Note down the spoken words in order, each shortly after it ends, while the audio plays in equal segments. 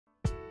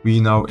we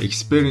now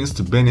experience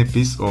the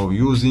benefits of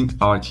using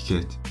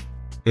Archicad.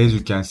 As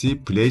you can see,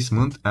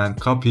 placement and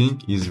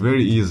copying is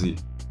very easy.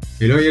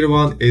 Hello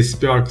everyone,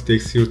 SP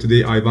Architects here.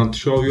 Today I want to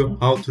show you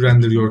how to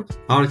render your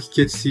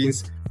Archicad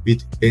scenes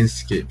with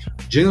Enscape.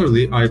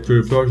 Generally, I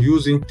prefer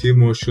using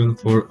Twinmotion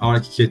for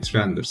Archicad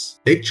renders.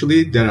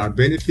 Actually, there are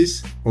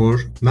benefits or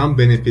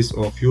non-benefits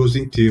of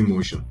using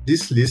Twinmotion.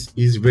 This list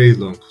is very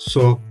long,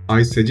 so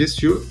I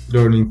suggest you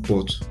learning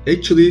both.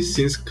 Actually,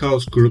 since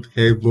Chaos Group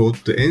have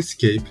both the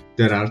Enscape,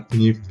 there are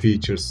new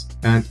features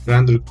and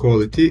render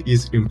quality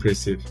is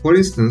impressive. For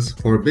instance,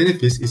 for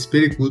benefits, it's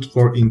very good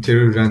for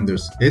interior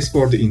renders. As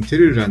for the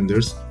interior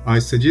renders, I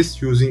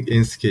suggest using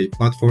Enscape,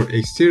 but for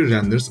exterior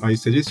renders, I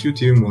suggest you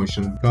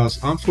Twinmotion,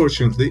 because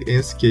unfortunately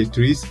Enscape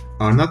trees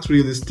are not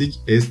realistic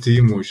as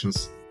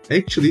Twinmotions.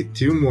 Actually,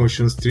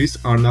 Twinmotion's trees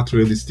are not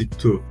realistic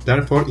too.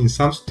 Therefore, in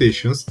some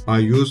situations, I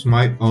use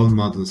my own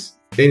models.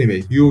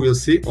 Anyway, you will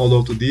see all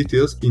of the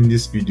details in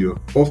this video.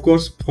 Of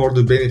course, for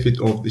the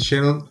benefit of the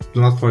channel,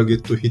 do not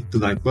forget to hit the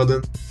like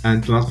button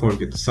and do not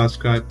forget to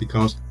subscribe,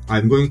 because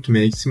I'm going to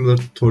make similar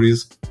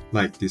tutorials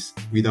like this.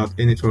 Without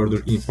any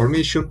further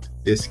information,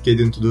 let's get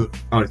into the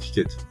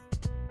Archicad.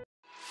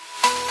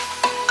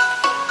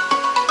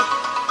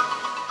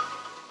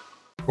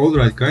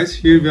 Alright guys,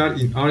 here we are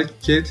in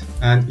Archicad,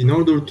 and in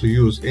order to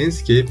use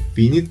Enscape,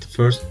 we need to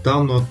first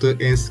download the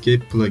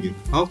Enscape plugin.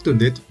 After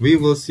that, we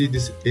will see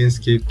this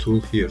Enscape tool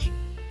here,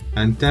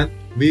 and then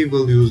we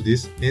will use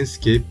this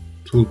Enscape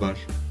toolbar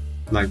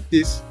like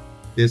this.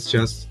 Let's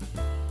just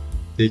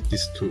take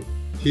this tool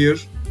here,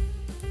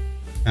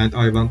 and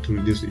I want to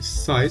reduce its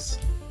size.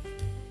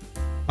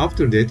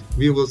 After that,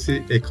 we will see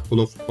a couple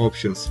of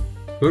options.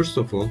 First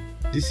of all,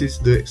 this is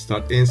the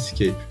Start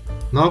Enscape.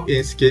 Now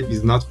Enscape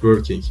is not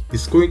working.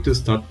 It's going to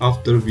start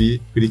after we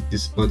click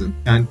this button.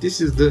 And this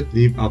is the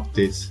Leave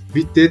Updates.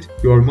 With that,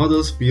 your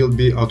models will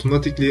be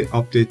automatically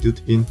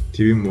updated in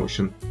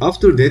Twinmotion.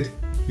 After that,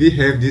 we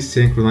have this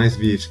Synchronize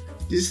Views.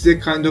 This is a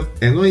kind of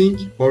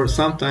annoying or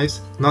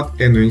sometimes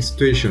not annoying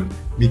situation,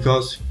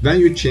 because when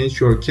you change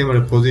your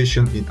camera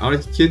position in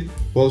Archicad,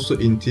 also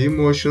in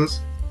Twinmotions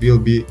will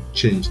be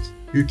changed.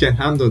 You can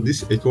handle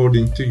this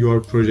according to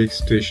your project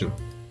situation.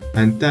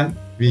 And then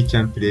we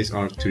can place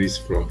our trees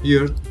from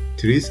here,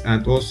 trees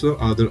and also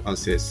other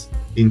assets,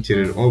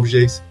 interior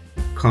objects,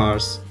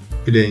 cars,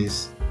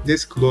 planes.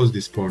 Let's close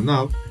this for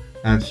now,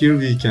 and here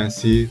we can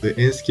see the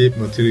Enscape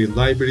material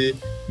library,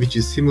 which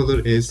is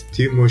similar as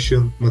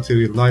Twinmotion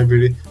material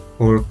library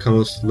or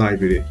Chaos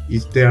library.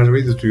 They are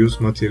ready to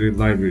use material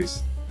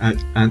libraries.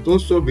 And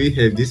also we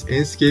have this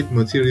Enscape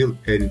material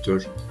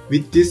editor.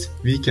 With this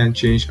we can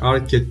change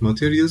Archicad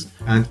materials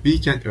and we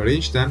can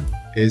arrange them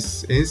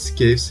as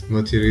Enscape's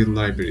material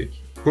library.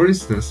 For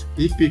instance,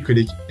 if we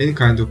click any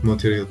kind of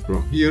material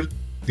from here,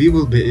 we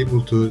will be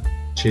able to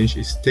change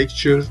its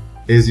texture.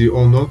 As you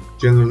all know,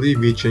 generally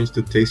we change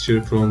the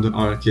texture from the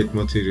Archicad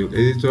material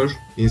editor.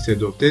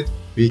 Instead of that,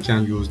 we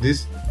can use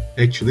this.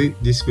 Actually,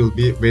 this will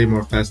be way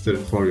more faster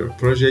for your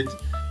project,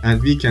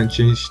 and we can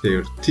change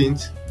their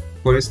tint.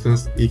 For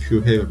instance, if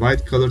you have a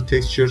white color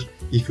texture,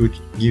 if you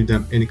give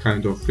them any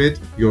kind of red,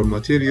 your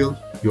material,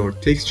 your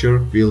texture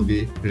will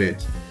be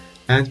red.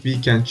 And we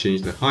can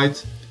change the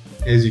height.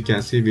 As you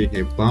can see, we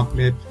have bump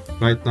map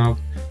right now.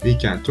 We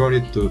can turn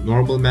it to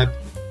normal map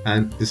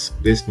and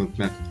displacement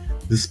map.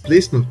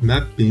 Displacement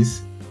map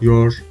means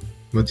your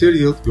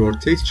material, your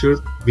texture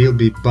will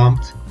be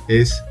bumped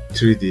as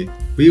 3D.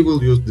 We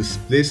will use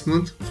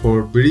displacement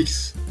for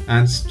bricks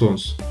and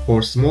stones.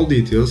 For small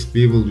details,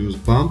 we will use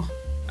bump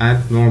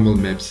and normal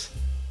maps.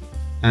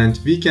 And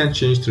we can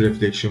change the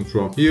reflection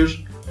from here.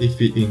 If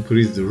we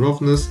increase the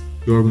roughness,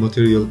 your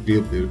material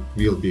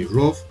will be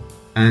raw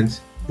and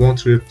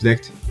won't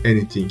reflect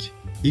anything.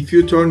 If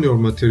you turn your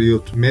material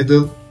to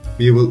metal,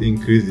 we will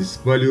increase this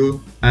value,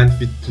 and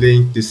with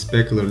playing this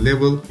specular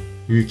level,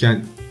 you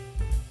can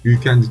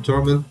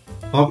determine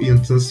how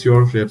intense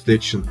your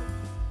reflection.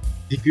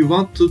 If you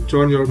want to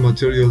turn your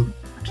material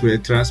to a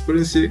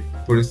transparency,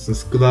 for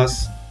instance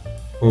glass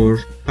or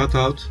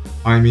cutout,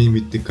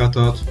 with the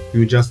cutout,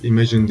 you just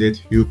imagine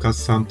that you cut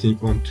something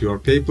onto your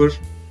paper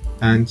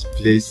and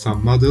place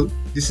some model.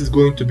 This is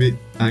going to be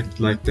act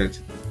like that.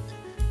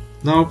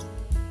 Now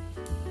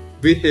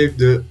we have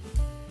the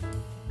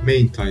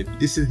main type.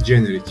 This is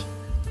generic,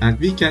 and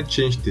we can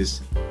change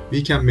this.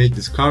 We can make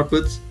this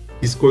carpet.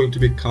 It's going to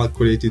be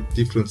calculated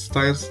different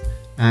styles,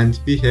 and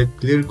we have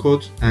clear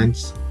code, and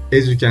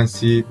as you can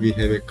see, we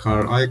have a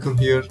car icon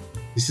here.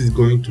 This is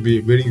going to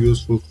be very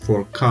useful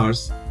for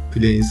cars,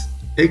 planes,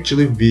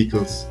 actually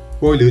vehicles,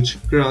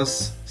 foliage,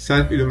 grass,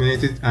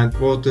 self-illuminated and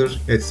water,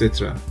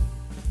 etc.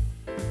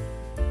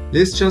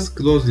 Let's just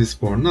close this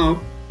for now.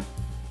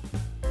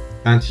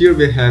 And here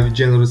we have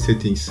general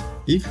settings.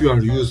 If you are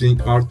using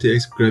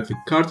RTX graphic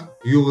card,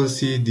 you will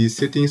see these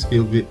settings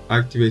will be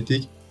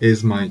activated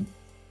as mine.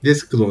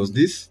 Let's close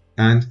this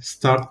and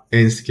start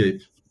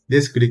Enscape.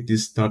 Let's click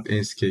this Start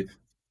Enscape.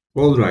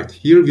 Alright,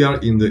 here we are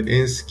in the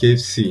Enscape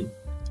scene.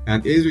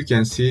 And as you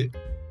can see,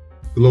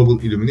 global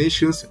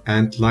illuminations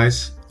and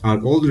lights are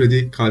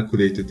already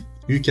calculated.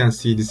 you can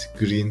see this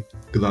green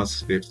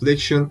glass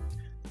reflection,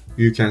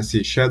 you can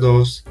see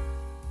shadows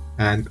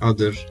and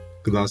other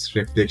glass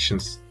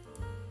reflections.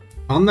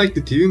 Unlike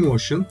the TV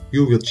motion,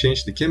 you will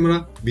change the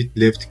camera with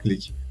left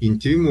click. In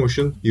TV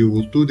motion, you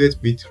will do that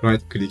with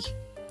right click.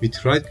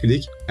 With right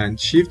click and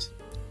shift,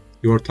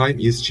 your time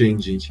is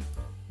changing.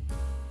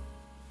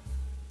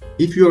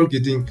 If you are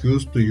getting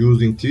used to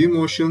using TV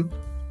motion,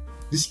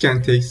 this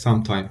can take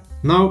some time.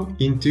 Now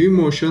in TV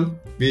motion,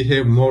 we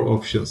have more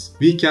options.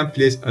 We can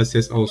place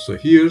assets also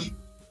here.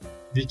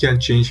 We can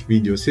change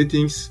video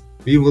settings.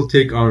 We will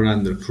take our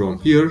render from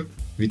here.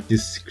 With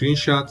this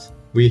screenshot,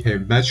 we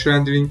have batch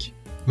rendering,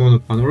 mono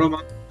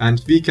panorama,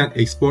 and we can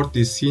export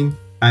this scene,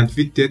 and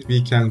with that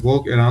we can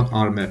walk around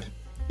our map.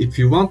 If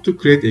you want to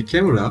create a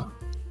camera,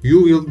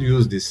 you will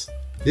use this.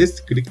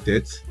 Let's click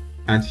that,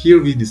 and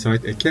here we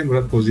decide a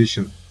camera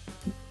position.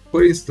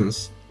 For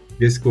instance,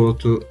 let's go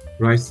to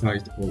right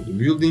side of the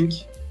building,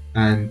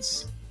 and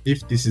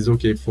if this is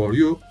okay for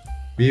you,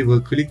 we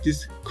will click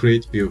this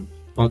create view.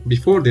 But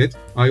before that,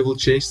 I will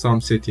change some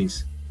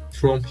settings.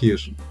 From here,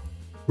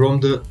 from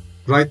the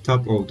right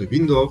top of the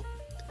window,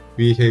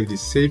 we have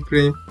this save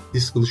frame.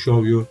 This will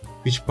show you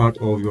which part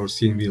of your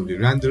scene will be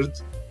rendered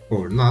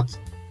or not.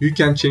 You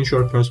can change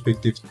your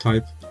perspective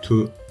type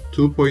to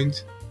 2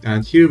 point,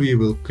 and here we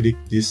will click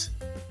this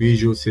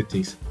visual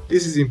settings.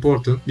 This is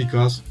important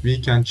because we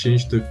can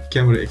change the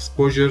camera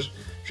exposure,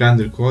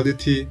 render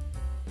quality,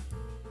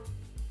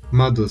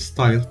 model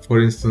style.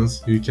 For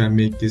instance, you can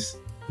make this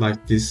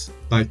like this,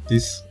 like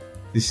this.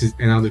 This is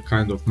another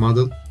kind of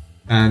model,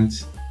 and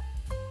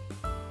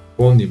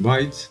only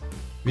white.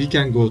 We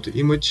can go to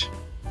image,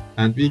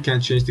 and we can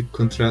change the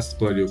contrast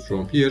value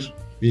from here.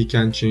 We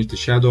can change the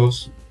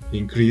shadows,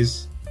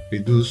 increase,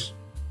 reduce.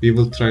 We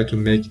will try to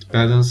make it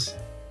balance,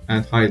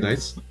 and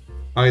highlights.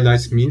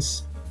 Highlights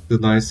means the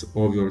lights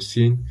of your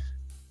scene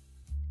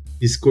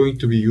is going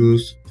to be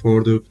used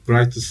for the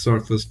brightest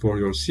surface for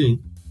your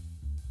scene.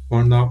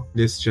 For now,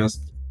 let's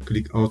just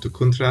click auto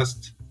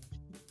contrast,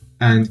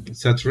 and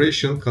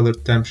saturation, color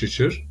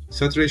temperature.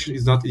 Saturation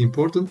is not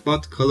important,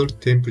 but color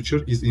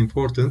temperature is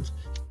important.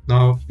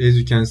 Now, as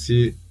you can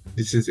see,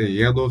 this is a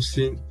yellow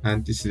scene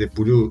and this is a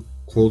blue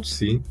cold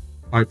scene.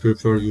 I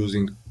prefer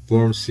using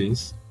warm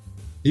scenes.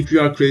 If you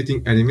are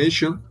creating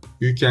animation,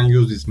 you can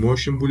use this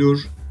motion blur.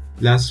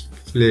 Lens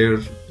flare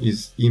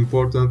is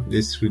important.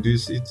 Let's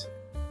reduce it.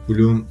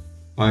 Bloom,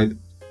 I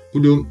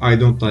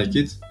don't like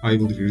it. I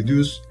will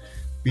reduce.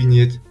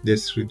 Vignette,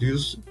 let's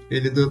reduce a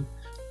little.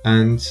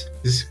 And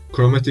this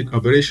chromatic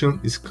aberration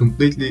is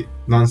completely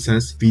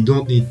nonsense. We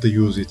don't need to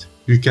use it.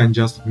 You can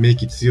just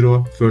make it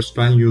 0 first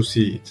when you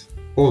see it.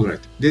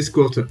 Alright, let's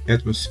go to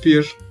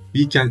atmosphere.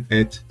 We can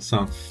add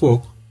some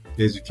fog,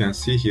 as you can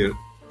see here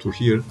to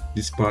here,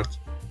 this part,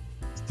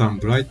 some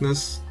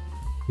brightness.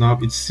 Now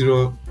it's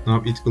 0.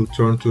 Now it will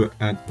turn to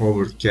an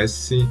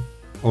overcast scene.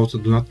 Also,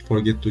 do not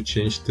forget to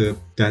change the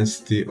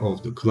density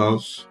of the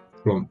clouds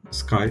from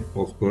sky,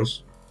 of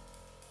course.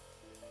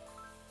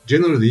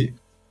 Generally,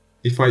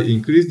 if I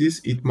increase this,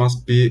 it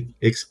must be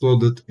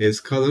exploded as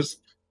colors,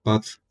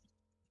 but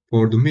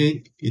for the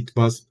main, it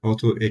was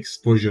auto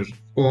exposure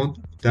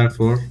on.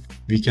 Therefore,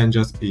 we can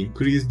just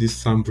increase this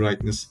sun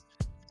brightness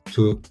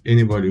to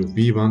any value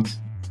we want.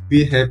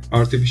 We have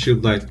artificial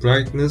light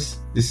brightness.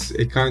 This is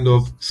a kind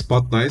of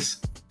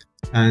spotlights,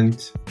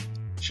 and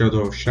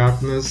shadow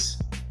sharpness,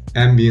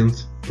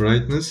 ambient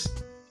brightness.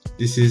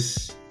 This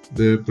is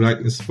the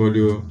brightness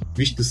value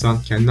which the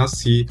sun cannot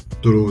see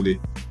thoroughly.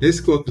 Let's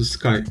go to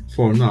sky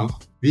for now.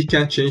 We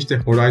can change the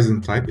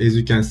horizon type. As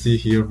you can see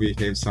here, we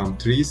have some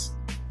trees.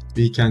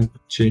 We can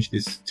change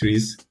these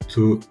trees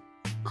to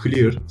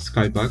clear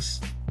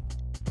skybox.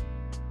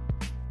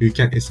 You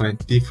can assign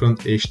different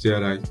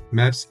HDRI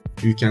maps.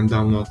 You can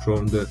download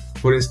from the,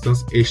 for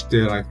instance,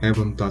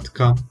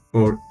 hdriheaven.com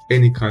or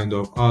any kind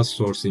of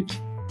outsourcing.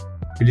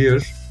 Clear.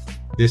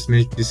 Let's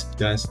make this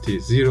density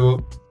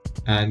 0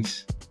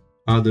 and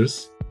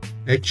others.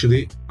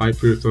 Actually, I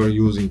prefer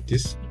using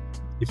this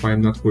if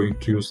I'm not going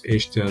to use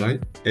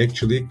HDRI.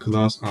 Actually,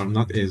 clouds are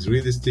not as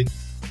realistic,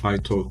 I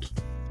thought.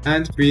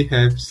 And we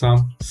have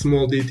some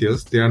small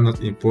details, they are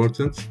not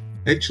important.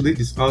 Actually,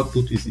 this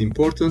output is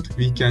important.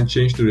 We can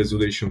change the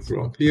resolution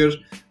from here.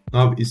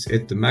 Now it's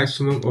at the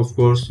maximum. Of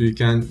course, you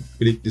can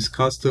click this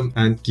custom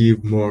and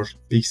give more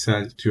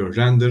pixel to your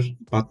render,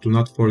 but do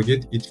not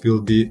forget it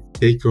will be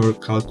take your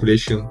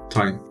calculation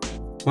time.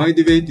 By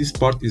the way, this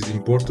part is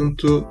important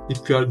too.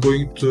 If you are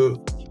going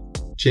to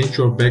change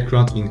your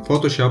background in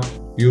Photoshop,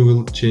 you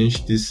will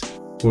change this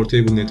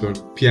portable network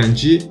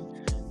PNG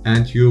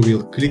and you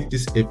will click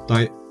this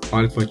apply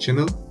alpha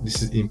channel.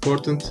 This is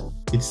important.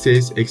 It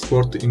says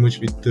export the image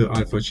with the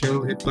alpha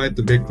channel applied.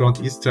 The background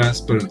is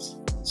transparent.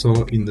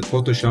 So in the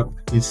Photoshop,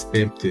 it's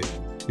empty.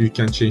 You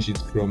can change it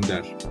from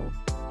there.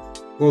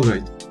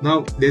 Alright,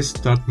 now let's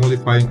start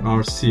modifying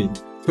our scene.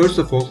 First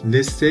of all,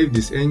 let's save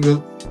this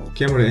angle,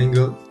 camera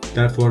angle.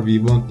 Therefore, we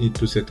won't need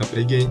to set up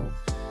again.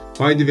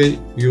 By the way,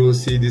 you will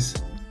see this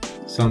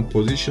some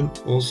position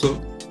also.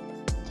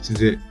 This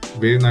is a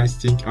very nice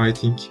thing, I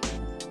think.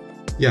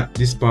 Yeah,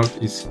 this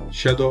part is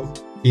shadow.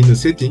 In the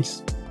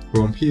settings,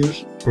 from here,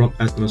 from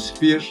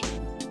atmosphere,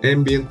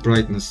 ambient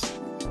brightness,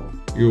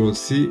 you will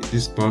see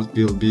this part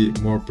will be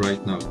more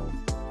bright now.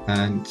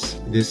 And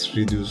let's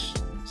reduce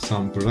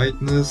some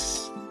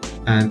brightness,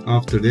 and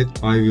after that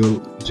I will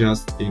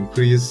just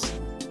increase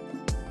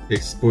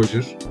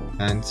exposure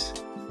and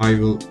I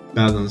will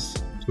balance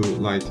to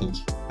lighting.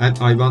 And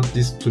I want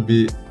this to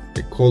be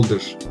a colder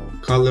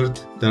colored,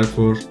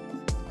 therefore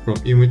from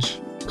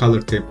image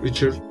color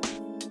temperature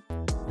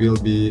will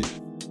be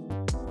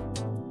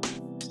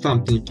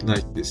something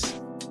like this.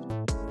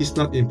 It's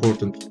not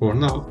important for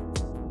now.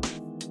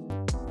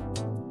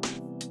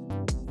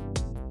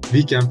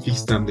 We can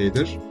fix them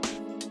later.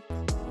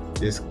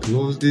 Let's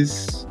close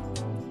this.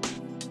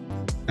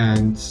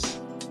 And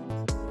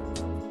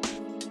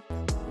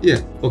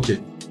yeah,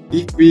 okay.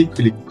 If we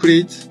click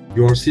create,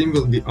 your scene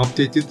will be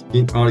updated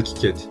in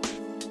Archicad.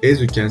 As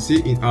you can see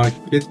in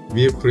Archicad,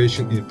 we have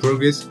creation in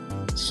progress,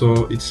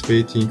 so it's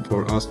waiting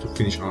for us to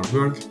finish our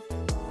work.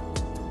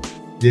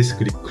 Let's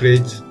click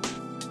create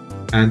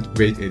and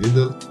wait a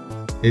little.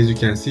 As you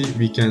can see,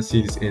 we can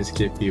see this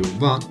Enscape view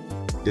 1.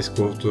 Let's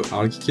go to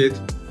Archicad,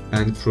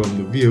 and from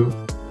the view,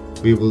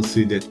 we will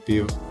see that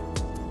view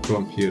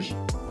from here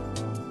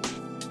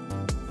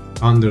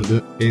under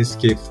the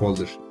Enscape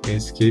folder,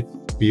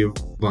 Enscape view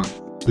 1.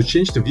 To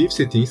change the view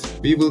settings,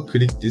 we will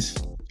click this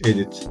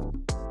edit.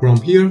 From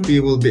here,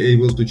 we will be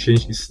able to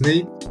change its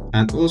name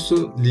and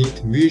also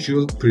linked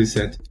visual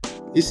preset.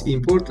 It's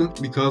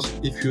important because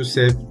if you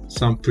save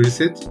some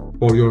preset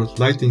for your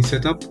lighting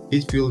setup,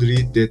 it will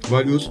read that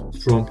values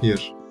from here.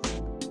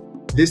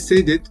 Let's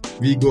say that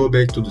we go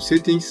back to the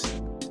settings,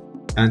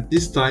 and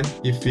this time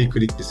if we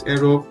click this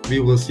arrow,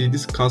 we will see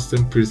this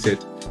custom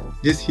preset.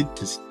 Let's hit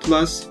this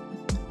plus,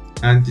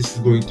 and this is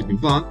going to be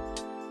 1.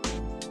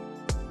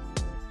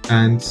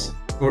 And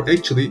or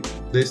actually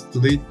let's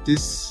delete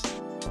this,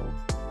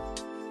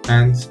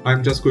 and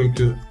I'm just going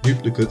to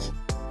duplicate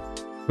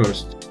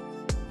first.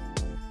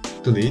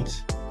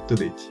 Delete.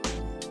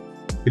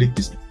 Click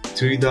this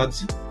 3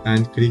 dots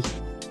and click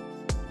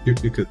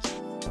duplicate.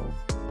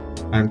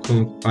 I'm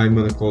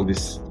gonna call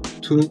this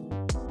 2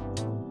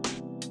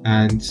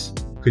 and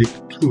click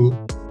 2.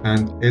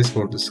 And as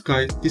for the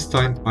sky, this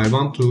time I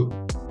want to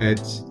add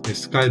a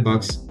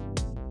skybox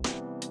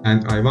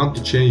and I want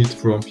to change it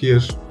from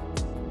here.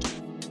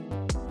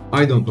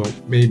 I don't know,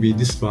 maybe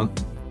this one.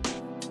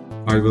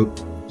 I will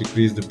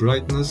decrease the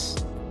brightness.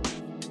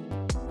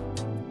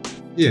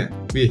 Yeah,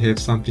 we have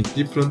something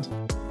different.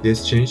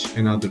 Let's change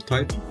another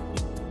type.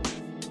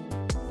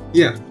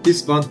 Yeah,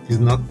 this one is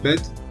not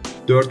bad.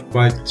 Dirt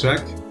bike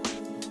track.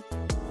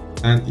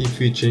 And if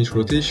we change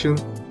rotation,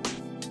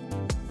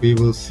 we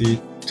will see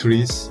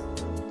trees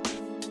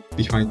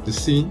behind the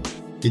scene.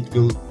 It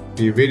will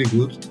be very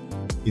good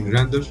in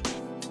render.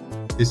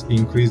 Let's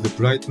increase the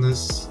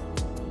brightness.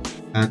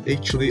 And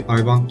actually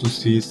I want to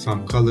see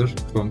some color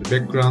from the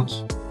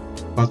background,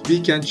 but we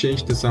can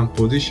change the some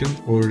position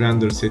or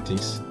render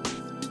settings.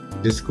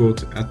 Let's go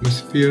to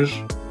atmosphere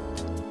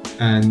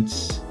and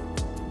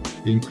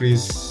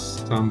increase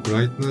some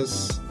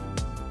brightness,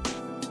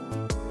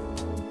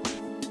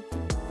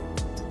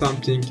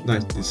 something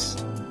like this.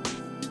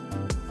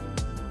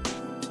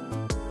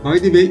 By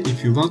the way,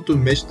 if you want to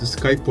match the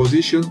sky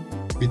position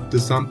with the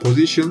sun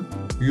position,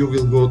 you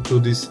will go to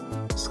this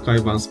sky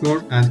once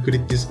more and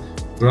click this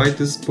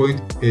brightest point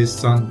as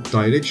sun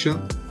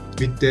direction.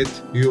 With that,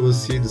 you will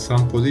see the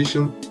sun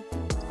position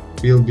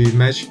will be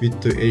matched with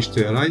the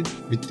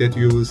HDRI. With that,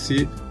 you will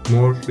see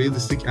more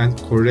realistic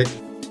and correct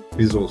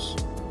results.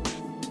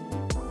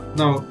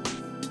 Now,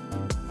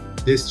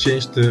 let's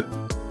change the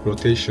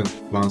rotation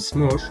once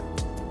more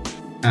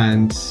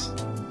and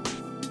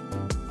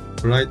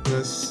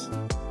brightness,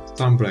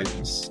 sun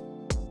brightness.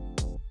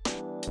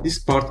 This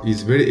part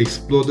is very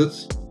exploded.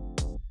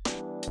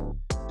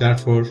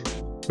 Therefore,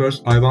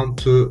 first I want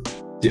to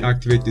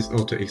deactivate this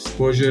auto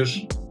exposure.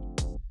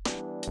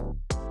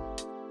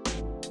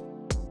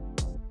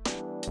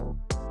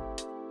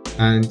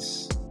 And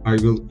I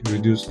will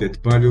reduce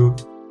that value.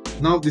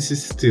 Now this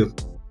is still.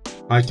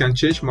 I can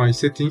change my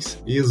settings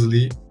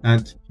easily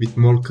and with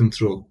more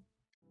control.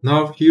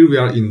 Now here we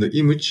are in the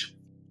image,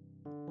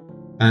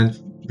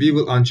 and we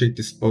will uncheck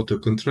this auto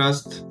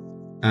contrast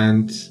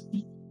and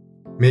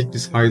make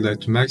this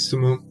highlight to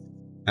maximum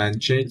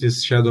and change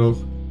this shadow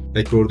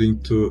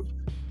according to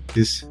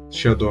this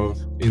shadow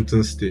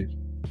intensity.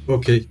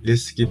 Okay,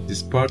 let's skip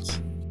this part.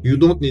 You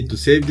don't need to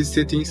save these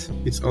settings,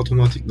 it's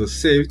automatically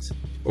saved.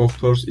 Of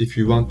course, if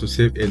you want to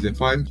save as a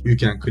file, you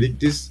can click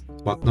this,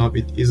 but now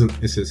it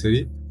isn't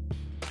necessary.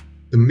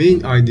 The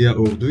main idea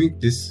of doing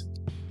this,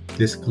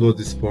 let's close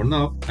this for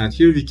now, and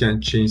here we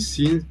can change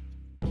scene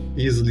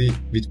easily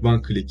with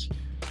one click.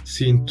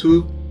 Scene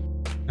 2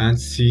 and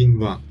scene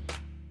 1.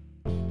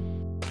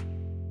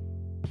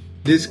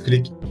 Let's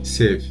click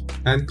save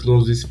and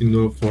close this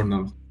window for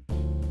now.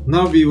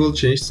 Now we will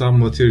change some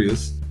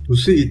materials. To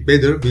see it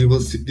better, we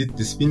will split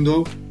this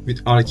window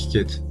with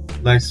Archicad,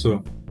 like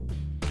so.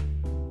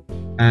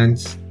 And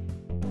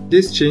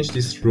let's change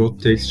this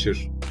road texture.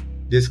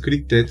 let's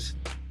click that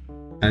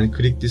and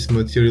click this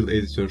material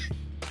editor.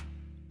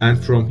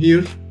 And from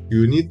here,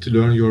 you need to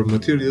learn your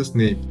material's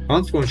name.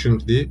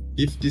 Unfortunately,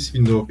 if this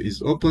window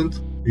is opened,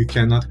 you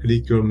cannot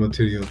click your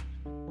material.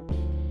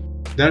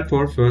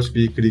 Therefore, first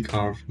we click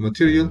our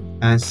material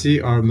and see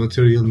our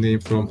material name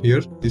from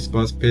here. This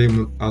was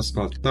pavement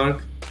asphalt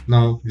dark.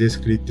 Now let's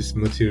click this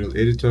material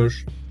editor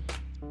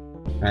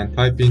and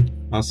type in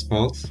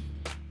asphalt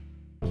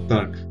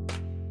dark.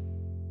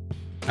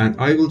 And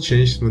I will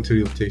change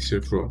material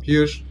texture from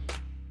here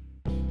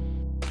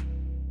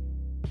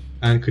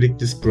and click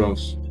this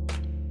browse.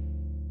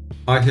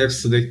 I have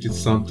selected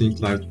something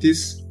like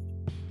this.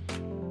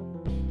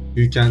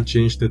 You can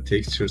change the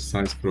texture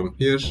size from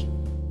here.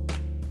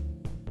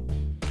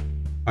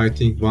 I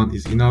think 1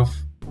 is enough.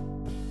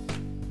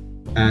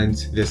 And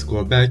let's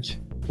go back.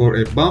 For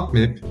a bump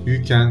map,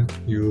 you can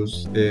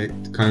use a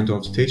kind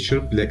of texture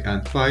black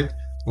and white,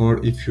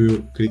 or if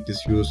you click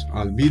this use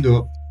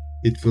albedo,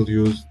 it will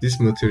use this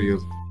material.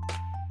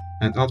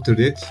 And after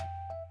that,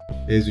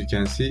 as you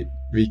can see,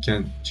 we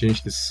can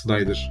change the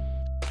slider.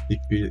 If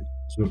we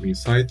zoom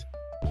inside,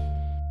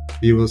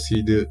 we will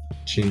see the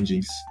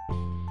changings.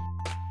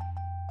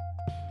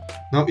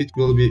 Now it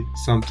will be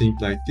something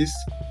like this.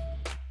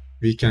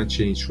 We can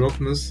change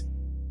roughness.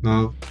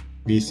 Now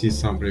we see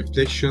some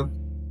reflection.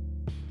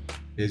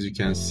 As you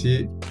can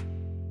see,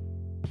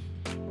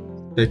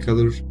 the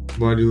color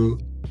value,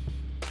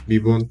 we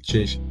won't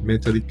change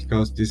metallic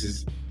because this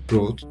is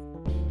broad.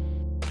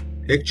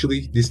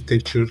 Actually, this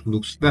texture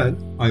looks well.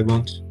 I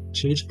won't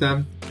change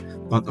them,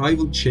 but I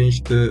will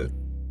change the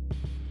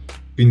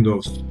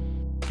windows.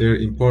 They're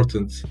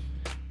important.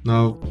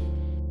 Now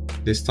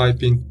let's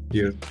type in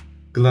here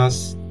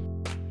glass.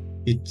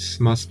 It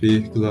must be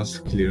glass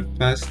clear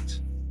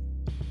fast,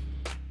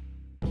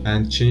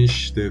 and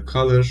change the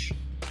color,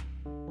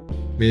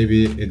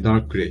 maybe a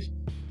dark gray.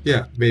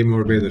 Yeah, way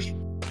more better.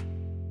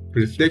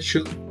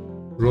 Reflection,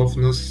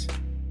 roughness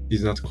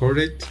is not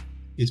correct.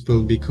 It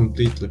will be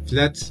completely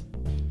flat.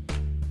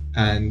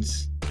 And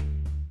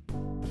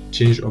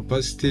change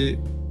opacity.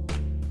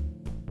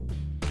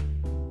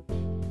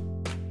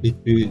 If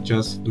we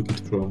just look it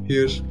from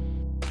here,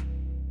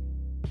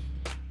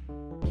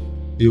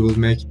 we will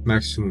make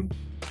maximum.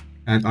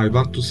 And I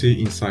want to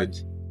see inside,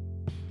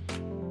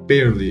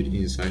 barely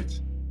inside.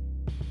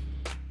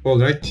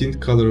 Alright,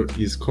 tint color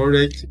is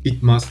correct.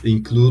 It must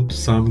include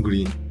some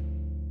green.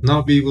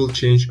 Now we will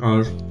change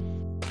our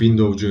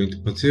window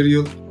joint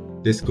material.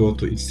 Let's go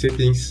to its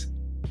settings.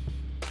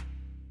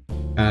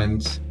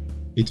 And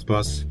it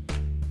was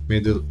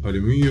metal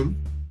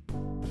aluminium.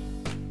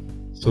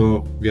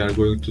 So we are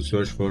going to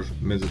search for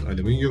metal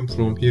aluminium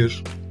from here.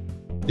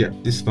 Yeah,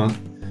 this one.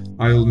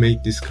 I will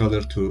make this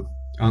color to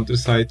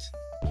anthracite.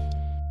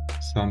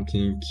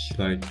 Something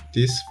like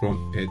this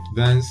from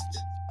advanced.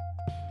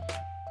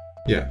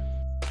 Yeah,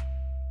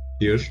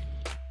 here.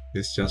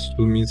 Let's just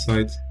zoom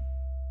inside.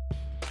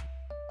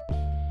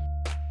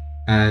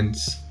 And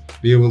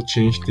we will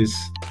change this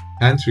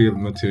handrail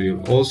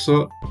material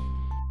also.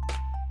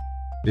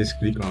 Let's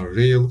click our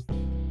rail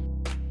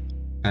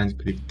and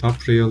click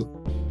top rail.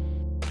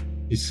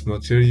 Its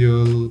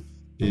material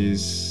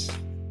is,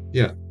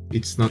 yeah,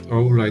 it's not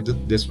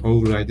overridden. Let's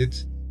override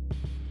it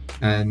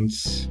and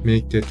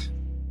make that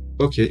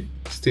okay.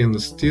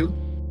 Stainless steel.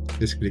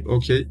 Let's click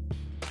OK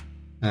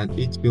and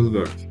it will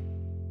work.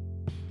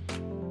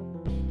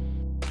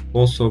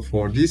 Also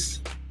for this,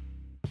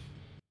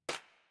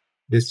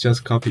 let's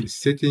just copy its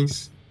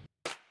settings.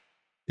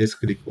 Let's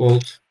click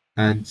Alt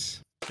and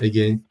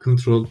again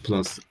Ctrl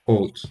plus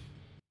Alt.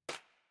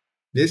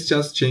 Let's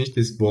just change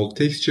this wall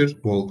texture,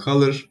 wall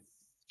color.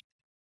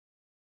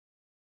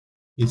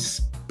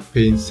 It's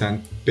paint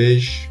sand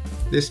beige.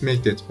 Let's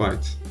make that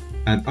white.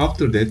 And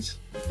after that,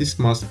 this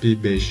must be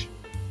beige.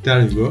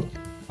 There you go.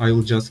 I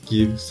will just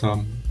give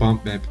some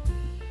bump map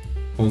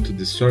onto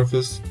the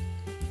surface.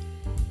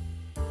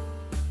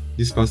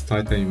 This was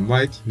titanium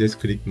white. Let's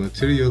click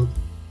material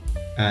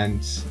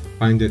and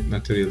find that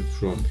material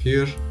from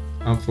here.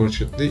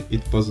 Unfortunately,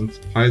 it wasn't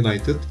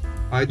highlighted.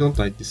 I don't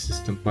like this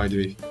system, by the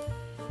way.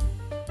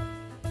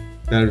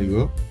 There we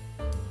go.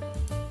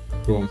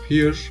 From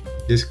here,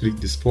 let's click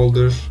this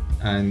folder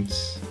and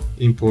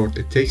import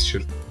a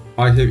texture.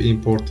 I have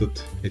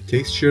imported a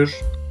texture.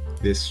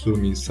 Let's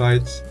zoom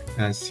inside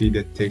and see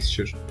that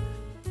texture.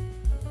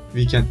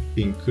 We can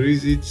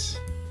increase it.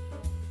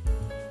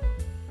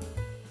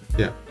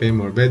 Yeah, way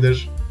more better.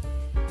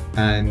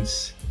 And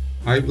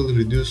I will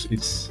reduce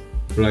its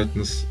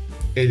brightness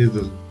a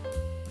little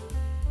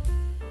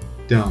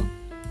down.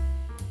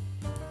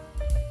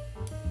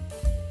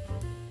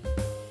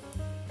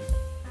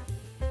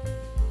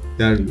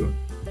 There you go.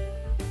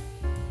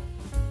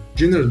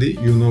 Generally,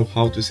 you know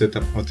how to set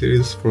up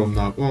materials from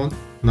now on.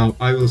 Now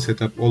I will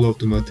set up all of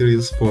the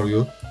materials for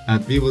you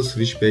and we will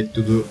switch back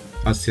to the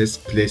assess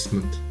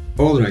placement.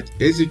 Alright,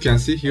 as you can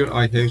see here,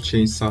 I have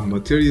changed some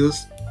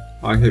materials.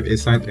 I have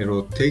assigned a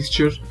road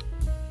texture.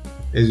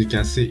 As you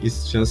can see,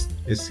 it's just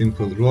a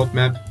simple road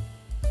map.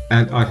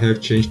 And I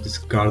have changed this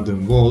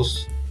garden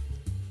walls.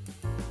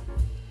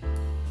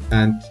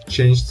 and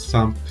changed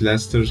some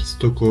plaster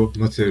stucco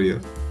material.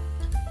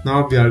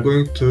 Now we are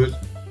going to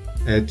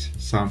add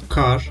some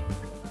car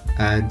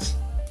and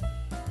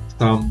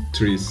some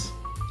trees.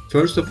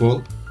 First of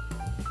all,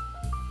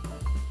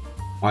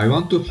 I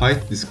want to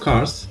hide these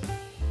cars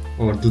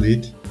or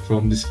delete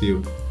from this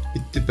view.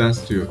 It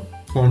depends to you.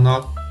 For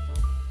now,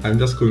 I'm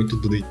just going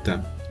to delete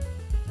them.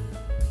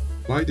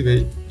 By the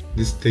way,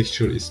 this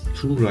texture is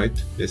too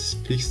bright. Let's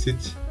fix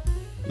it.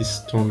 It's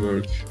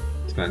stonework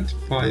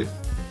 25.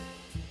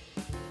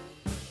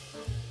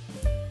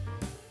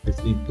 Let's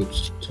input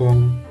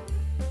stone.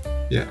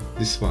 Yeah,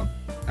 this one.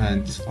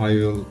 And I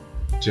will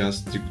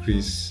just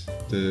decrease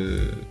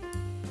the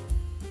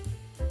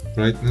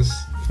brightness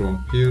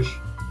from here.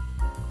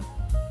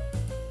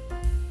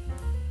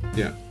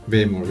 Yeah,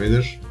 way more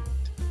better.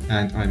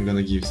 And I'm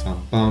gonna give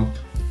some bump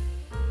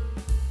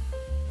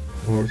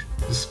or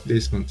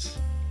displacement.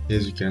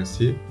 As you can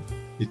see,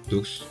 it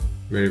looks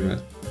very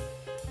well.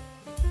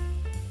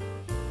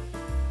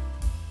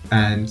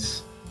 And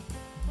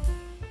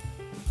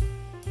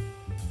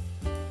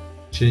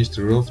change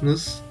the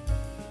roughness.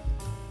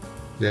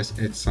 Let's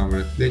add some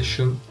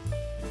reflection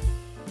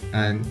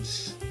and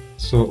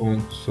so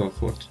on so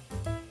forth.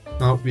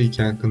 Now we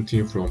can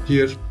continue from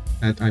here,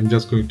 and I'm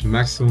just going to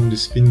maximum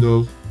this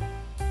window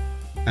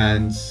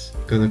and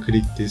gonna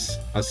click this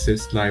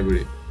assets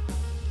library.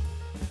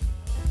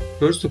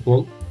 First of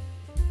all,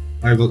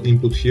 I will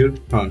input here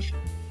car.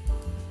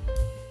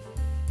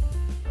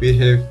 We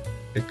have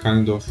a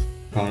kind of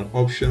car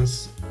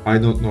options. I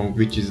don't know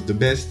which is the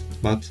best,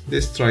 but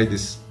let's try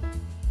this.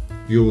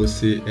 You will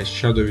see a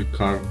shadowy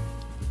car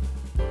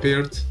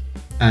appeared,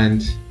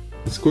 and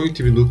it's going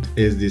to be looked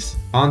as this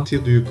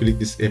until you click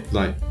this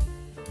apply.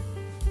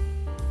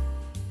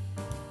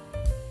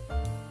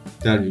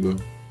 There we go.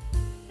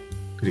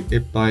 Click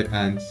apply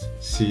and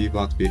see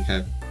what we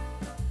have.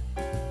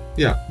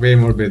 Yeah, way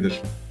more better.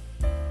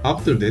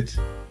 After that,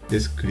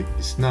 let's click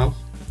this now,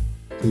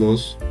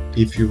 close.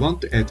 If you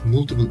want to add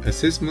multiple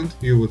assessment,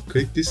 you will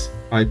click this.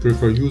 I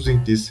prefer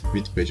using this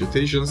with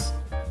vegetations.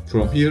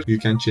 From here, you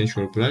can change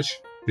your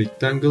brush,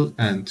 rectangle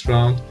and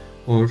round,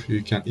 or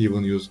you can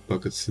even use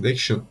bucket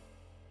selection.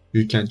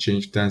 You can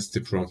change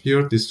density from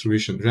here,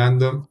 distribution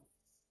random,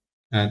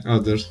 and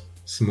other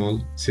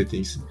small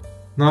settings.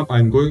 Now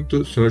I'm going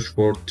to search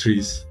for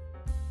trees.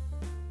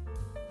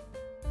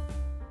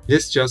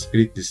 Let's just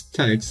click this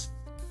text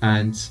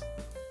and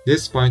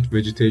let's find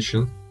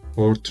vegetation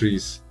or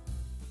trees.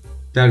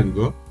 There we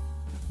go.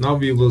 Now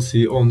we will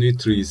see only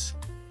trees.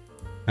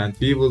 And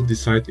we will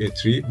decide a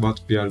tree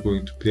what we are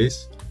going to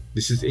place.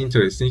 This is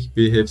interesting.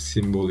 We have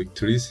symbolic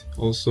trees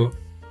also.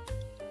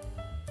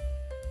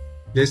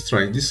 Let's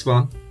try this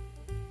one.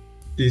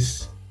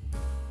 This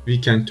we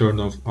can turn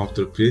off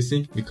after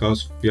placing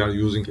because we are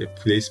using a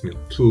placement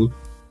tool.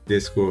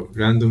 Let's go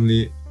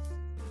randomly.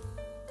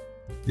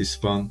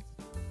 This one.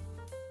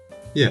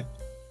 Yeah.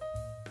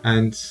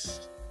 And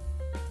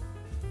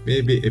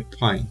maybe a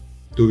pine.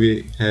 Do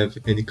we have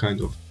any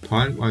kind of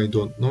palm? I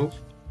don't know.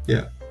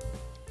 Yeah.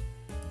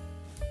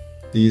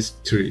 These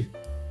three.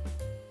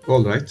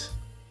 Alright.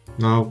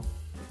 Now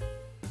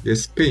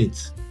let's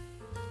paint.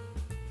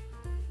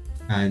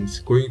 And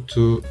going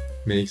to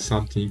make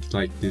something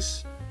like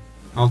this.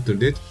 After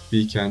that,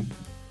 we can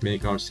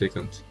make our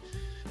second.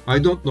 I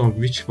don't know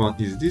which one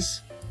is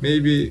this.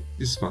 Maybe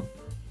this one.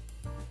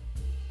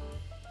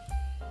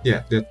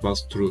 Yeah, that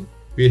was true.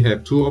 We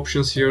have two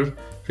options here.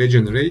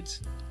 Regenerate.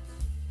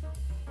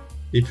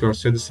 If you are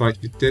satisfied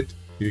with that,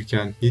 you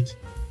can hit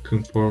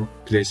confirm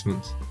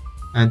placement.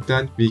 And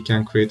then we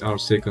can create our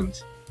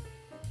second.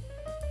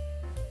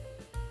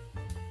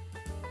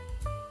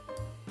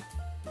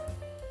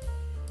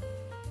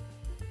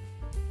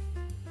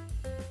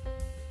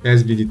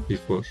 As we did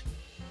before.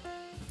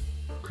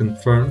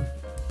 Confirm.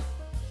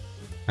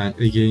 And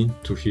again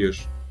to here.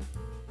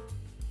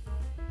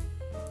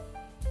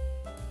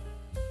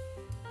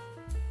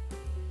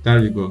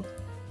 There we go.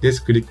 Let's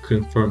click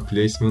confirm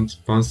placement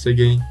once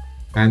again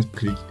and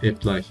click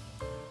apply.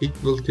 It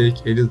will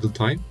take a little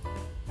time.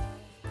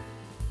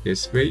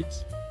 Let's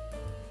wait.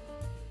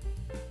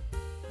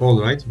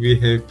 Alright, we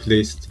have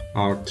placed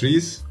our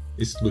trees.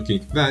 It's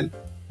looking well.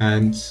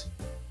 And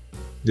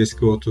let's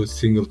go to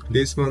single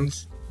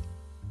placement.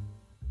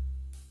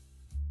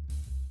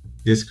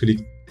 Let's click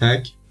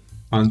tag,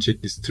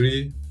 uncheck this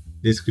tree.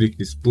 Let's click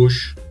this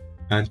bush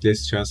and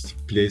let's just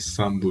place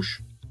some bush.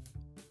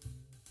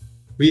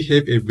 We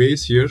have a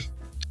vase here.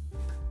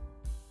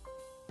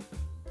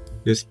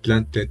 Let's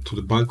plant that to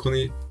the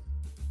balcony.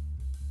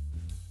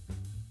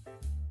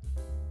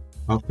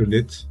 After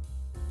that,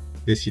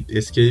 let's hit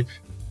escape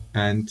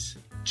and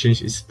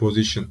change its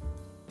position.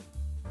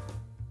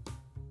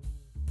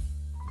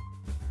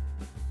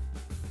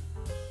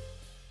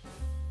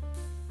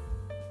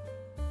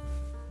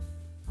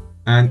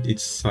 And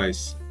its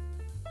size.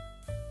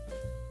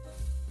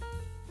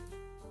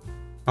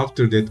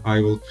 After that,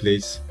 I will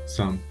place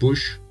some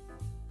bush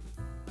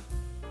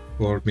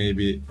or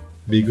maybe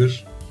bigger.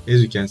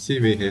 As you can see,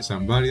 we have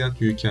some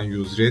variant. You can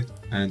use red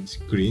and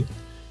green.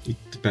 It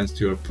depends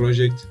to your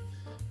project.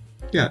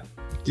 Yeah,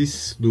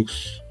 this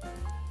looks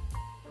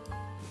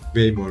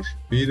way more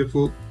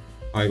beautiful.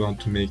 I want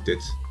to make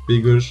that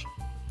bigger,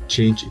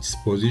 change its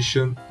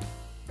position.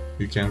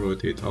 You can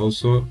rotate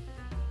also.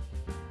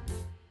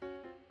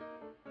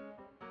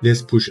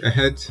 Let's push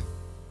ahead.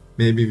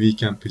 Maybe we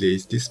can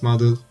place this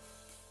model.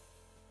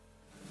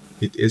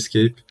 Hit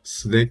escape,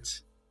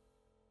 select,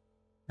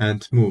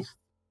 and move.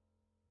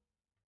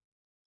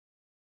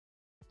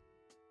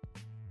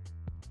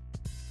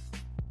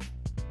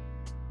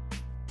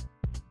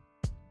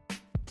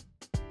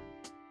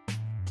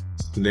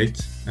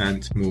 Select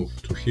and move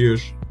to here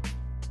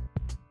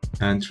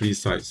and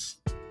resize.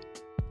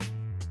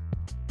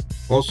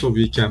 Also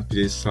we can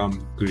place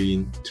some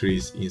green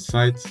trees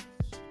inside.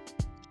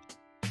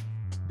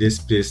 Let's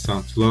place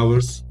some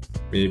flowers,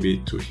 maybe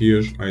to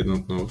here, I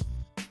don't know.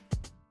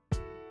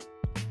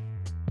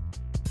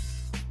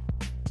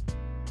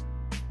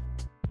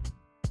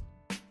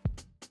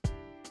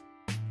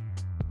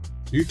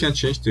 You can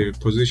change the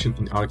position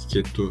in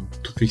Archicad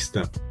to fix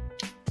them.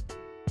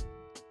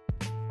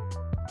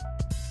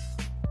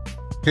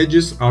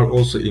 Hedges are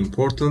also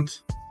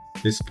important.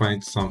 Let's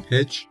find some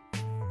hedge,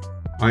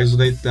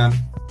 isolate them,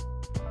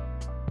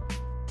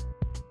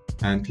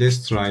 and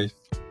let's try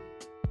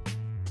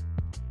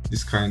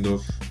this kind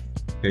of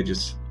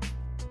edges.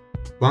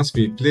 Once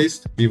we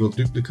placed, we will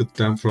duplicate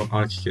them from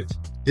Archicad.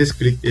 Let's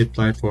click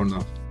apply for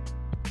now.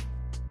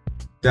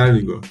 There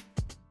we go.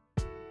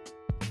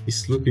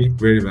 It's looking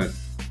very well.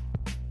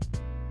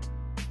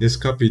 Let's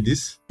copy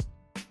this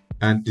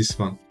and this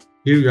one.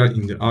 Here we are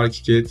in the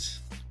Archicad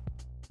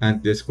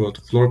and let's go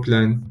to floor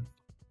plan.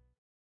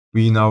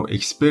 We now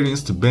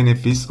experience the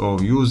benefits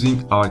of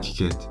using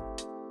Archicad.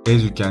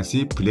 As you can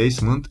see,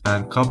 placement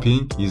and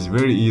copying is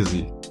very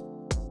easy.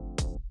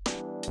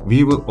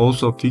 We will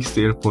also fix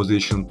their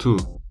position too.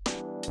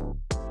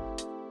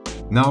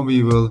 Now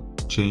we will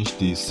change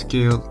the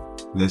scale.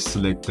 Let's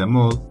select them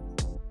all.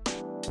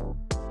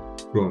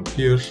 From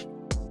here,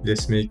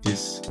 let's make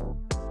this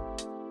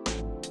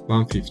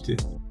 150,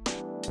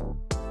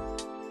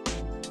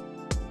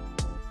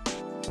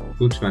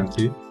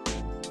 220,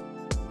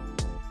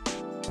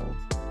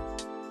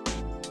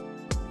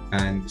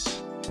 and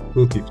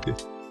 250,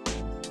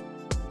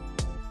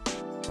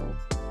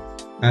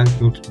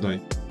 and multiply.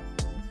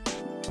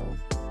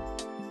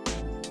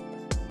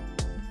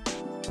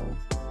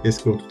 Let's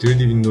go to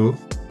 3D window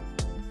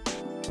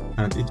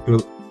and it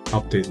will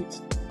update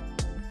it.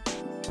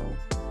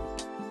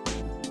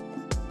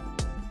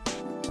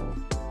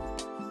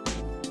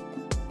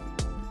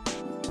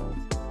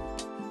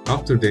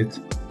 After that,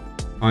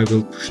 I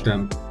will push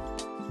them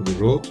to the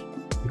road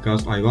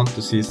because I want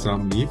to see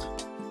some leaf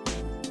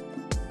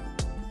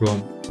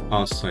from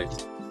outside,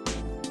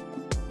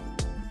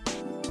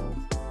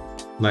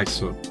 like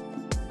so.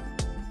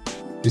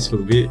 This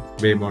will be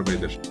way more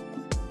better.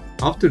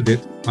 After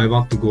that, I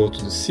want to go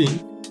to the scene.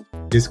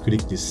 Let's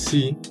click this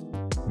scene,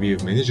 view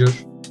manager,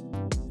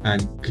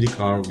 and click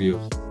our view.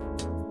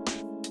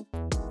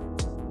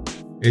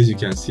 As you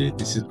can see,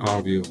 this is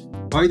our view.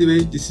 By the way,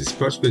 this is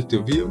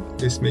perspective view.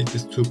 Let's make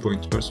this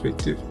 2-point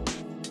perspective.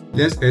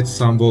 Let's add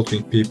some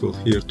vaulting people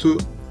here too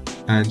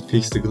and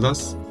fix the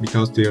glass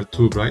because they are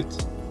too bright,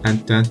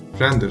 and then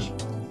render.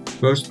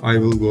 First I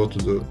will go to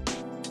the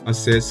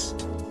assess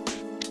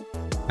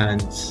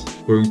and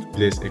going to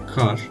place a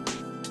car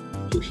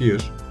to here.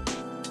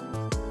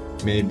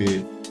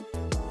 Maybe,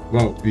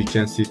 wow, we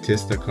can see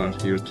Tesla car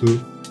here too.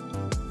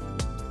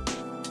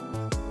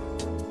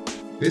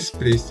 Let's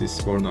place this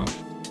for now.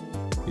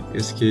 Hit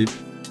escape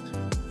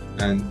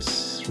and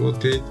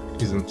rotate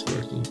isn't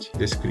working.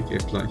 Let's click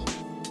apply.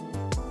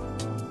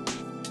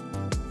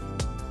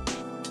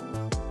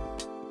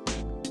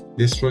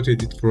 Let's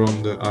rotate it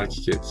from the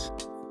Archicad.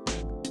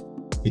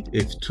 Hit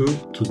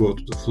F2 to go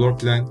to the floor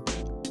plan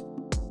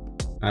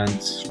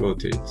and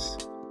rotate.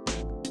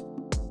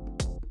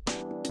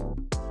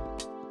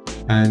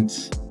 And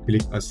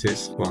click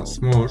assess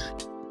once more.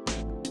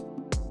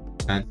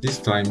 And this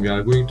time we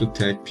are going to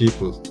tag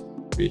people.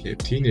 We have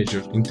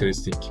teenager,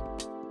 interesting.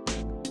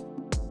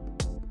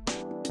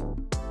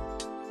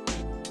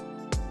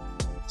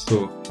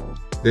 So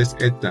let's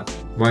add them.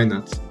 Why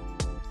not?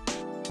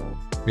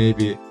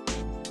 Maybe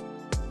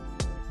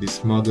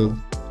this model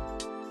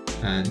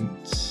and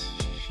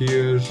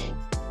here,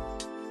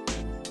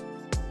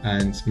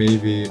 and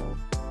maybe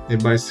a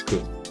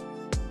bicycle.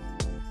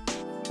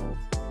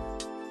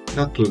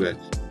 Not too bad.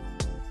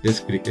 Let's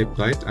click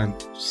apply and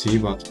see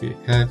what we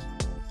have.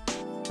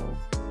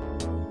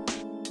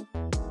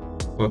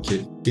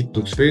 Okay, it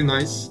looks very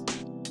nice.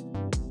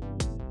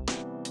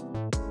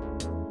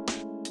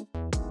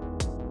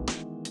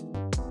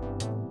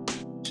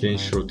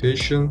 Change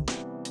rotation.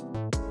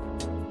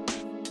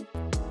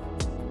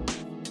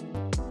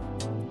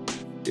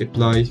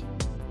 Apply.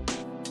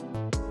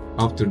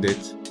 After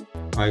that,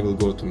 I will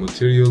go to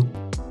material.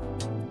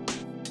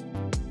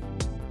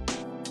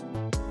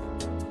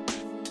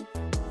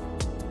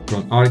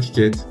 From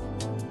Archicad,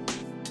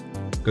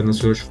 gonna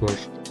search for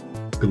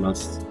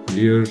glass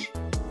clear,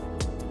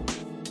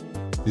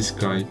 this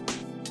guy,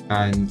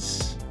 and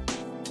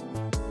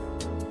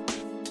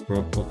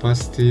crop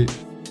opacity.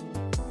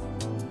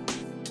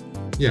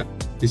 Yeah,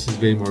 this is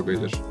way more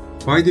better.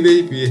 By the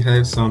way, we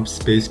have some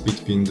space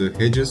between the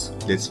edges.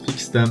 Let's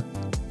fix them.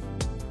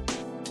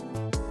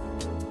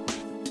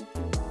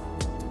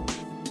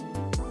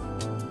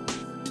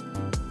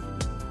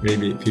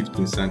 Maybe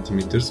 15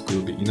 centimeters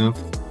will be enough.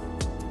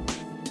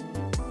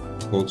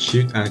 Hold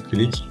Shift and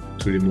click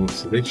to remove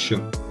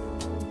selection.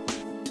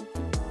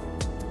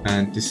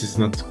 And this is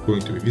not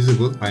going to be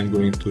visible. I'm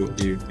going to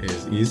leave it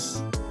as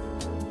is.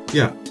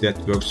 Yeah, that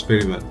works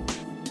very well.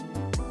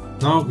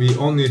 Now we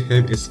only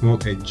have a small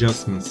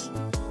adjustments.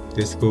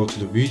 Let's go to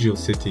the visual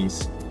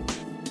settings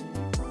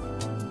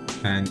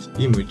and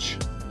image.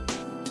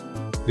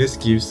 Let's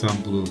give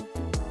some blue.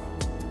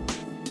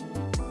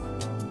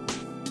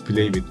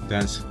 Play with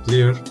lens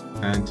flare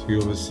and you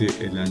will see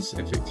a lens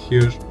effect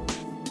here.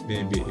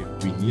 Maybe a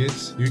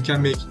vignette. You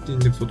can make it in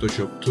the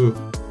Photoshop too.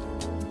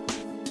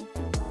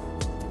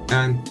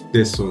 And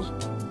that's all.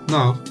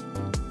 Now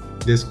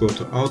let's go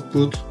to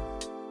output.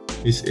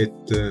 It's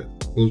at the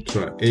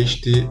Ultra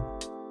HD.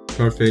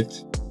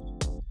 Perfect.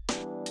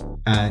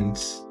 And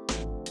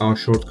our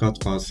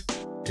shortcut was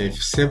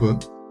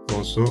F7.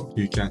 Also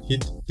you can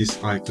hit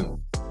this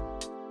icon.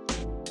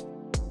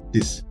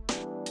 This.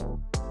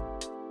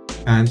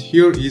 And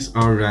here is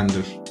our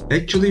render.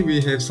 Actually we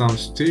have some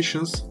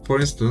situations. For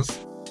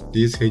instance,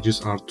 these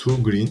edges are too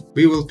green.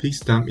 We will fix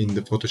them in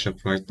the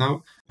Photoshop right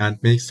now and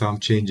make some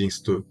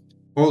changings too.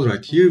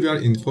 Alright, here we are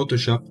in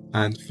Photoshop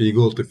and we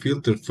go to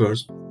filter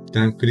first,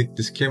 then click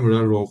this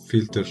camera raw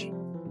filter.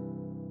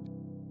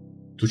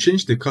 To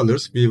change the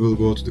colors, we will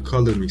go to the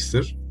color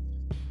mixer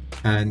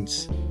and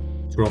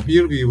from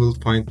here we will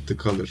find the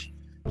color.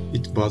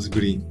 It was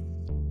green.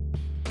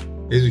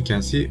 As you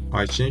can see,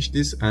 I changed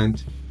this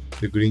and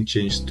the green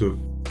changed too.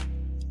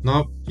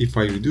 Now if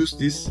I reduce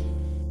this,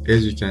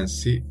 as you can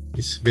see,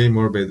 it's way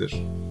more better.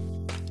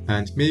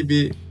 And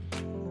maybe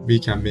we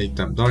can make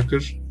them darker.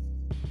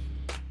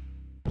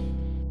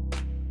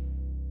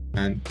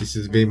 And this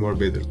is way more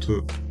better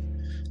too.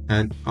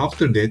 And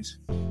after that,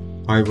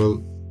 I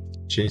will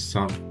change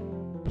some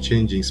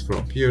changings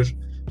from here.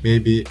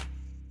 Maybe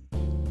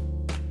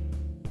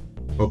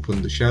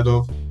open the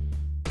shadow.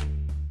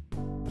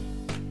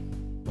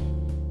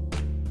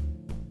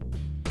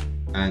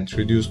 And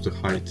reduce the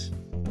height.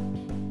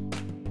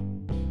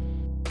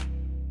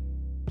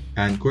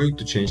 And going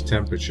to change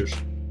temperature.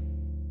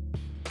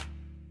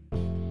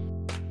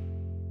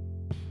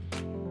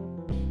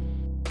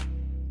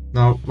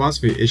 Now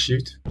once we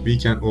achieved, we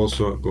can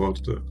also go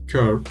to the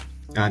curve,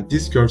 and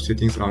these curve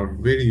settings are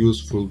very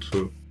useful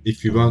too.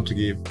 If you want to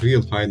give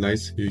real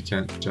highlights, you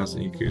can just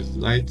increase the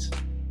light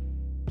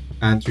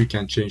and you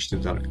can change the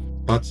dark.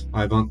 But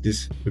I want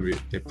this to be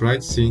a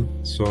bright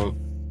scene, so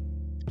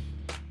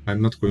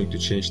I'm not going to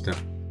change them.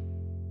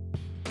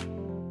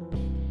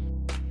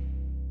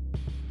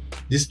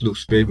 This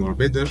looks way more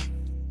better.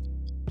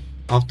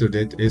 After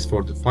that, as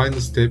for the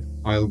final step,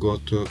 I'll go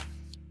to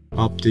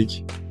optic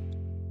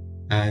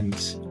and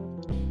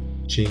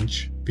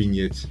change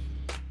vignette.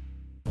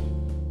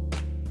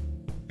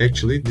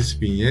 Actually, this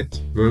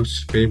vignette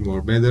works way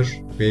more better,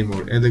 way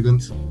more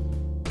elegant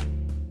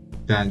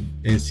than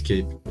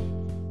Enscape.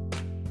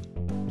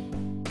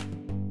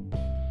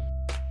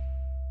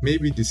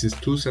 Maybe this is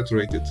too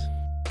saturated.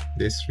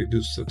 Let's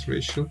reduce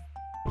saturation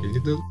a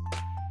little.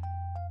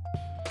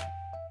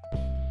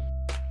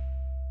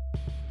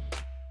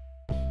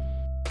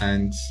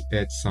 And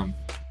add some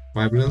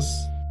vibrance.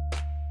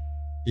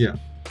 Yeah,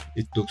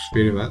 it looks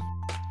very well.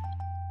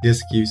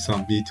 Let's give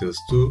some details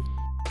too.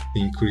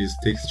 Increase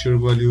texture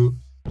value.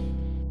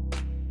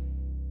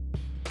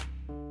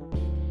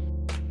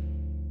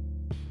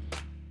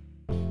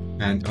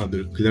 And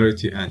other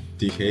clarity and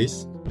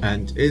dehaze.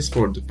 And as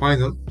for the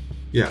final,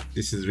 yeah,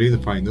 this is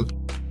really final.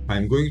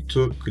 I'm going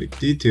to click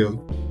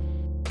detail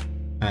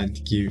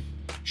and give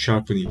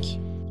sharpening.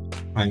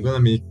 I'm gonna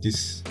make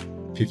this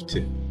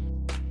 50.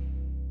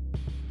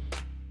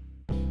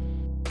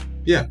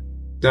 Yeah,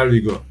 there we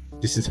go.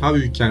 This is how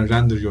you can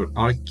render your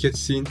Archicad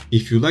scene.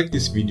 If you like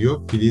this video,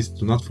 please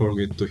do not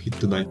forget to hit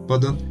the like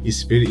button.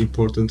 It's very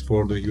important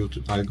for the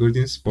YouTube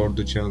algorithms for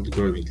the channel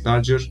growing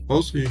larger.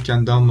 Also, you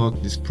can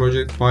download this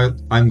project file.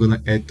 I'm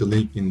gonna add the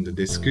link in the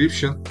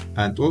description.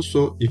 And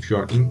also, if you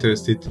are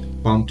interested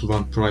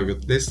one-to-one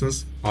private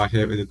lessons, I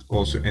have added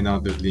also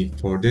another link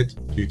for that.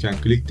 You can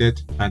click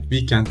that and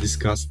we can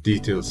discuss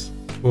details.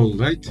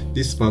 Alright,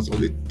 this was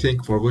all it.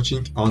 Thank you for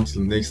watching.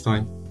 Until next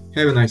time,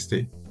 have a nice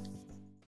day.